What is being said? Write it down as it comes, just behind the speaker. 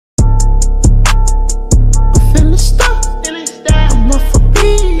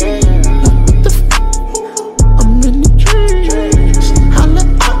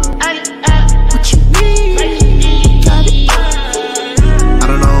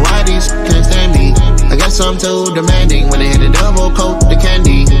guess I'm too demanding. When I hit a double coat, the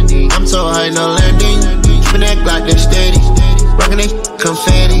candy. I'm so high, no landing. Keepin' that Glock, that's steady. Rockin' that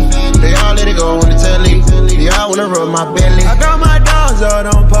confetti. They all let it go on the telly. They all wanna rub my belly. I got my dogs out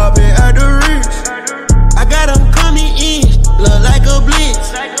on poppin at the Ritz. I got them coming in, look like a blitz.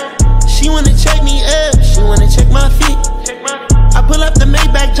 She wanna check me up, she wanna check my feet. I pull up the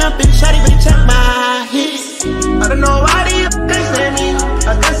Maybach jumpin, shawty better check my hits. I don't know why they stand me.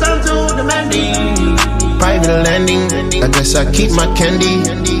 I guess I'm too demanding. Private landing, I guess I keep my candy.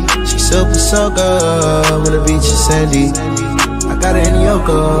 She super so good when the beach is sandy. I got her in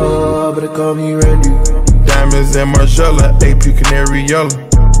Yoko, but they call me Randy. Diamonds in Margiela, AP Canary Yellow.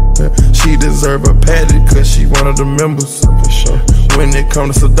 She deserve a patty cause she one of the members. When it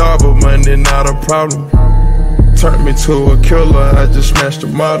comes to Sadaba, money not a problem. Turned me to a killer, I just smashed the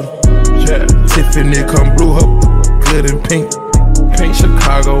model. Tiffany come blue, her good and pink.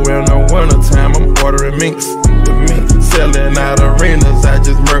 Chicago in the winter time, I'm ordering minks. Selling out arenas, I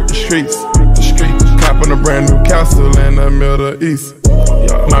just murked the streets. Copping a brand new castle in the Middle East.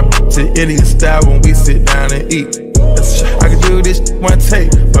 My bitch in Indian style when we sit down and eat. I can do this one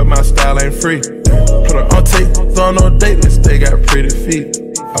take, but my style ain't free. Put her on tape, on no date list, they got pretty feet.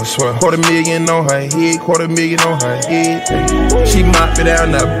 I swear, $250,000 on her head, $250,000 on her head. She mopped me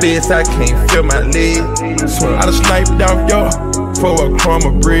down the bed, so I can't feel my leg. I done sniped off y'all for a crumb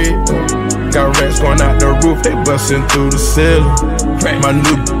of bread. Got rats going out the roof, they bustin' through the ceiling. My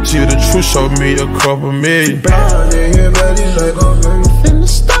new bitch, the truth, showed me a couple million. Bound in your body like I'm very finna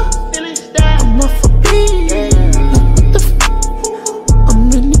stop. I'm off a beat. What the f?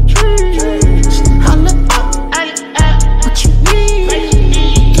 I'm in the trees. Holler up, what you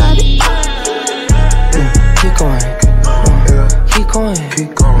need? Got it up. Keep going, keep going,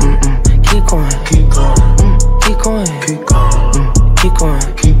 keep going, keep going, keep going, keep going, keep going,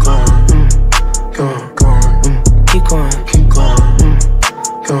 keep going, keep going, keep going, keep going.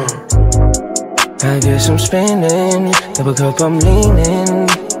 I guess I'm spinning, double cup I'm leaning.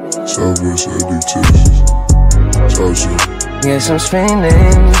 Southwest LD Texas. Southside. Guess I'm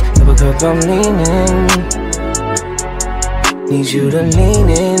spinning, double cup I'm leaning. Need you to lean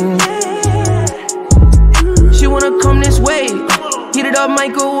in. She wanna come this way, heat it up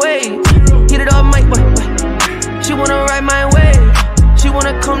microwave, heat it up microwave. She wanna ride my way, she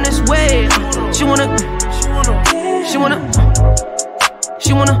wanna come this way, she wanna.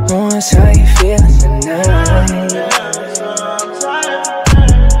 Oh, it's how you feelin' tonight.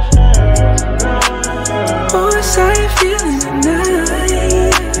 Oh, it's how you feelin'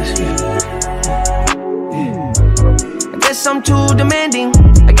 tonight. I guess I'm too demanding,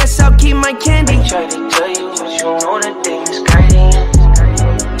 I guess I'll keep my candy. I try to tell you, but you know that thing's crazy.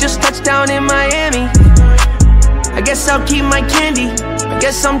 Just touched down in Miami, I guess I'll keep my candy. I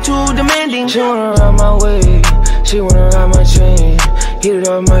guess I'm too demanding. She wanna ride my way, she wanna ride my train. Heat it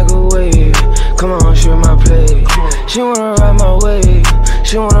up microwave, come on, share my plate. She wanna ride my way,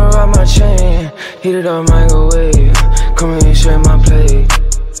 she wanna ride my chain. Heat it up microwave, come on, share my plate.